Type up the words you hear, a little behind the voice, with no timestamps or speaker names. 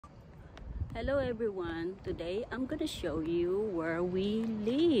Hello everyone, today I'm gonna show you where we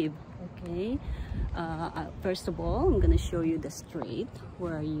live. Okay, first of all, I'm gonna show you the street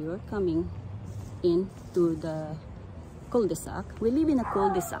where you're coming into the cul-de-sac. We live in a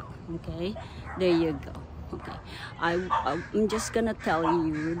cul-de-sac. Okay, there you go. Okay, I'm just gonna tell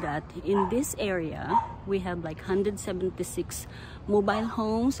you that in this area we have like 176 mobile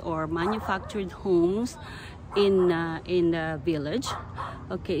homes or manufactured homes in the village.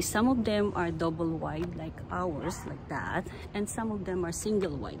 Okay, some of them are double wide like ours, like that, and some of them are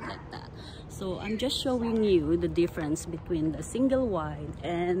single wide like that. So I'm just showing you the difference between the single wide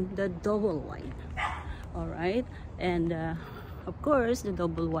and the double wide. All right, and of course the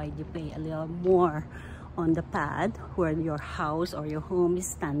double wide you pay a little more on the pad where your house or your home is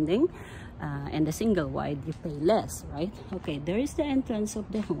standing, and the single wide you pay less, right? Okay, there is the entrance of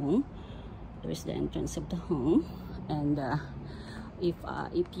the home. There's the entrance of the home, and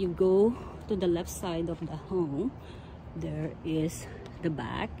if you go to the left side of the home, there is the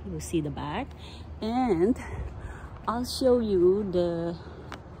back. You'll see the back, and I'll show you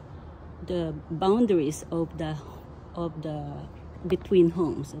the boundaries of the between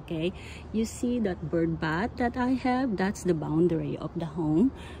homes. Okay, you see that bird bath that I have? That's the boundary of the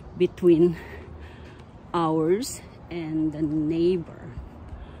home between ours and the neighbor.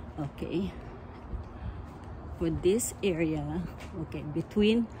 Okay, for this area, okay,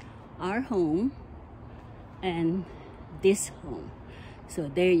 between our home and this home. So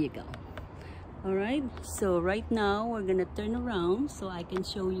there you go. All right, so right now we're gonna turn around so I can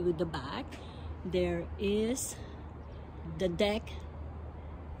show you the back. There is the deck.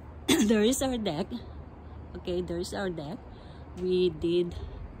 There is our deck. Okay, there's our deck. We did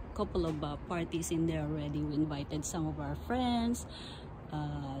a couple of parties in there already. We invited some of our friends.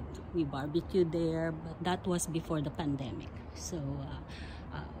 We barbecued there, but that was before the pandemic. So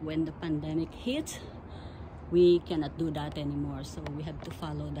when the pandemic hit, we cannot do that anymore. So we have to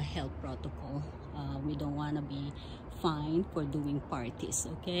follow the health protocol. We don't want to be fined for doing parties,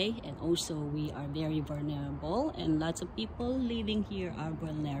 okay? And also we are very vulnerable, and lots of people living here are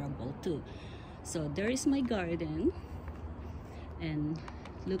vulnerable too. So there is my garden, and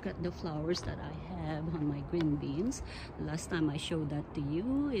look at the flowers that I have on my green beans. Last time I showed that to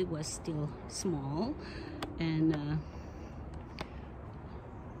you, it was still small, and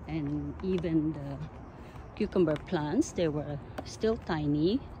even the cucumber plants, they were still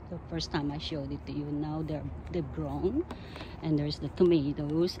tiny the first time I showed it to you. Now they've grown, and there's the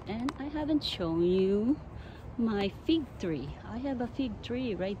tomatoes, and I haven't shown you my fig tree. I have a fig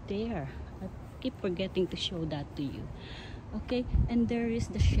tree right there. I keep forgetting to show that to you. Okay, and there is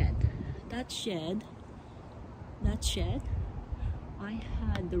the shed. That shed, I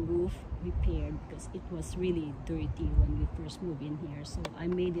had the roof repaired because it was really dirty when we first moved in here. So I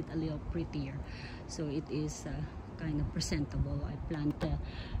made it a little prettier. So it is kind of presentable. I planted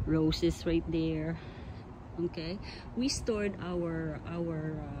roses right there. Okay, we stored our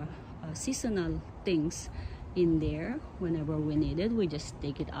seasonal things in there. Whenever we needed, we just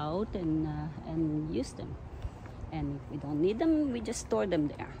take it out and use them. And if we don't need them, we just store them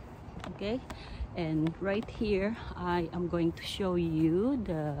there. Okay, and right here I am going to show you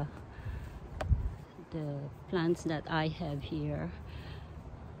the plants that I have here.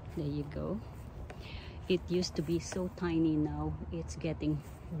 There you go. It used to be so tiny, now it's getting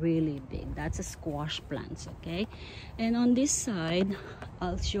really big. That's a squash plants. Okay, and on this side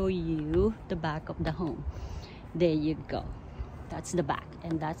I'll show you the back of the home. There you go. That's the back,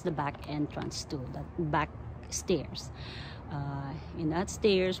 and that's the back entrance too, that back stairs. In that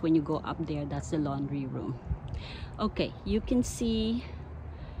stairs, when you go up there, that's the laundry room. Okay, you can see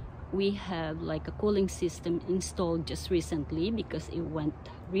we have like a cooling system installed just recently because it went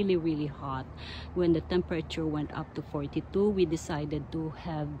really hot. When the temperature went up to 42, we decided to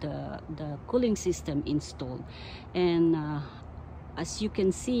have the cooling system installed. And as you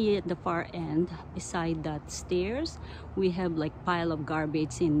can see at the far end, beside that stairs, we have like pile of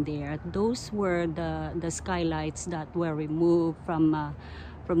garbage in there. Those were the skylights that were removed from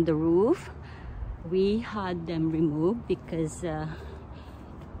the roof. We had them removed because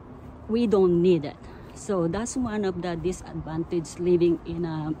we don't need it. So that's one of the disadvantages living in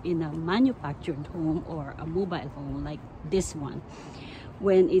a manufactured home or a mobile home like this one.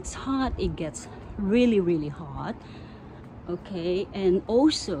 When it's hot, it gets really hot. Okay, and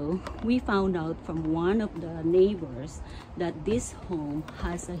also we found out from one of the neighbors that this home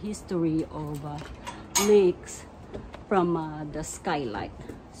has a history of leaks from the skylight.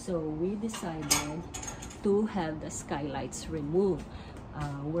 So we decided to have the skylights removed.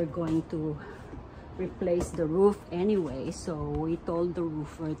 We're going to replace the roof anyway, so we told the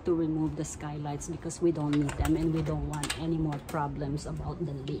roofer to remove the skylights because we don't need them and we don't want any more problems about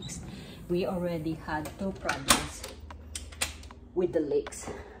the leaks. We already had 2 problems with the leaks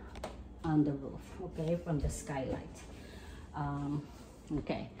on the roof, okay, from the skylight.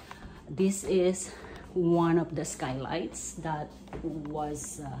 Okay, this is one of the skylights that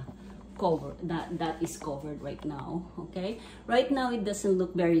was covered, that is covered right now. Okay, right now it doesn't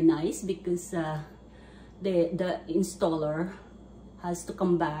look very nice because the installer has to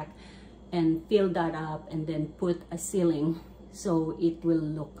come back and fill that up and then put a ceiling so it will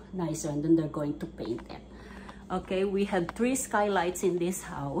look nicer, and then they're going to paint it. Okay, we have 3 skylights in this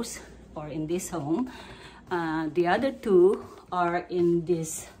house or in this home. The other 2 are in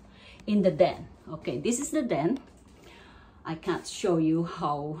the den. Okay, this is the den. I can't show you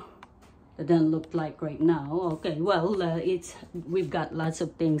how the den looked like right now. Okay, well, we've got lots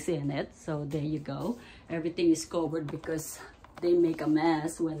of things in it, so there you go. Everything is covered because they make a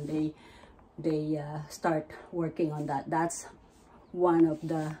mess when they start working on that. That's one of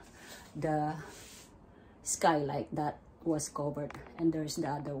the skylight that was covered, and there's the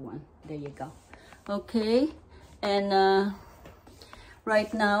other one. There you go. Okay, and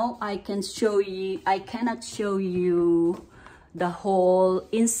right now I cannot show you the whole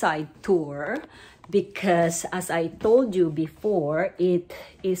inside tour because, as I told you before, it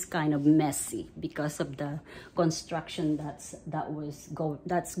is kind of messy because of the construction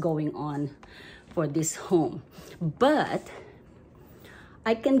that's going on for this home. But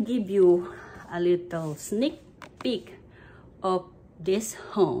I can give you a little sneak peek of this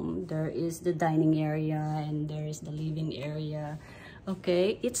home. There is the dining area and there is the living area.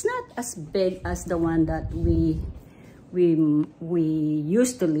 Okay, it's not as big as the one that we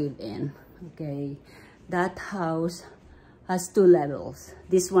used to live in. Okay, that house has 2 levels.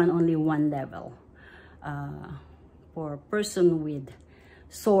 This one only 1 level. For a person with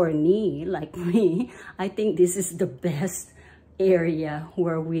sore knee like me, I think this is the best area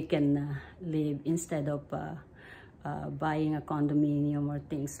where we can live instead of buying a condominium or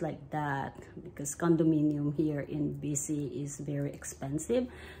things like that, because condominium here in BC is very expensive.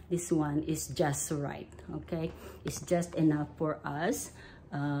 This one is just right. Okay, it's just enough for us,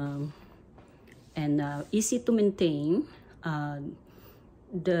 and easy to maintain.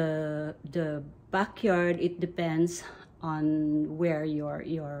 The backyard, it depends on where your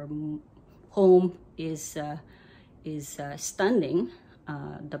home is standing.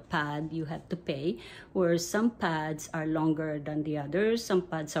 The pad you have to pay, where some pads are longer than the others, some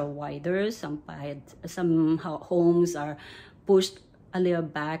pads are wider, some homes are pushed a little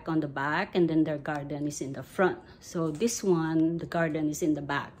back on the back, and then their garden is in the front. So this one, the garden is in the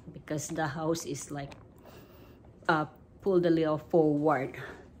back because the house is like pulled a little forward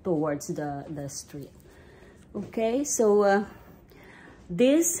towards the street. Okay, so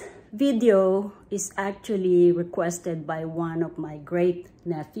this video is actually requested by one of my great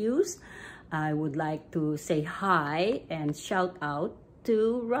nephews. I would like to say hi and shout out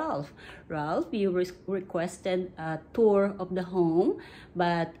to Ralph. Ralph, you requested a tour of the home,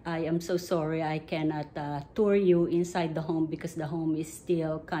 but I am so sorry I cannot tour you inside the home because the home is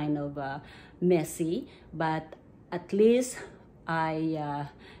still kind of messy, but at least I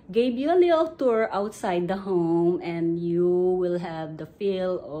gave you a little tour outside the home, and you will have the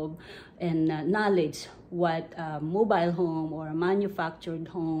feel of and knowledge what a mobile home or a manufactured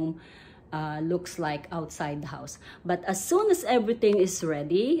home looks like outside the house. But as soon as everything is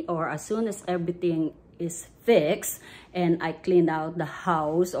ready, or as soon as everything is fixed and I clean out the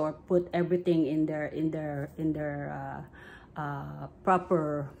house or put everything in their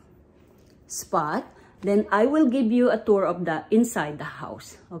proper spot, then I will give you a tour of the inside the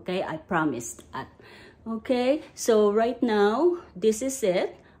house. Okay, I promised that. Okay, so right now this is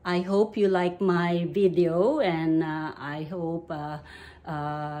it. I hope you like my video, and I hope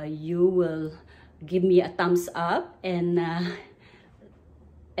you will give me a thumbs up, and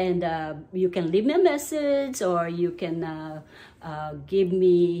you can leave me a message, or you can give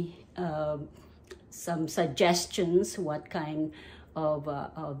me some suggestions what kind of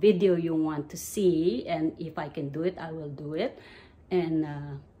a video you want to see, and if I can do it, I will do it. And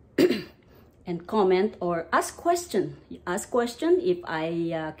and comment or ask question. If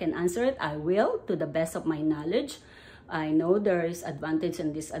I can answer it, I will, to the best of my knowledge. I know there is advantage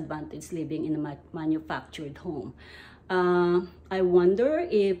and disadvantage living in a manufactured home. I wonder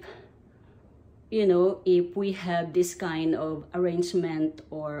if you know, if we have this kind of arrangement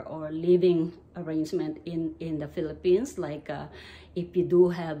or living arrangement in the Philippines, like if you do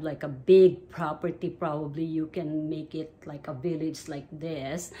have like a big property, probably you can make it like a village like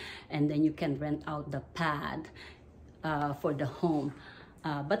this, and then you can rent out the pad for the home.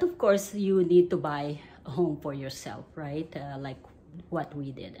 But of course, you need to buy a home for yourself, right? Like what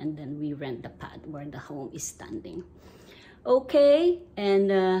we did, and then we rent the pad where the home is standing. Okay,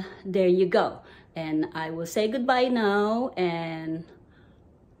 and there you go. And I will say goodbye now, and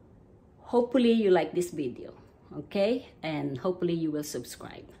hopefully you like this video, okay? And hopefully you will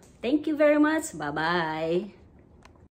subscribe. Thank you very much. Bye-bye.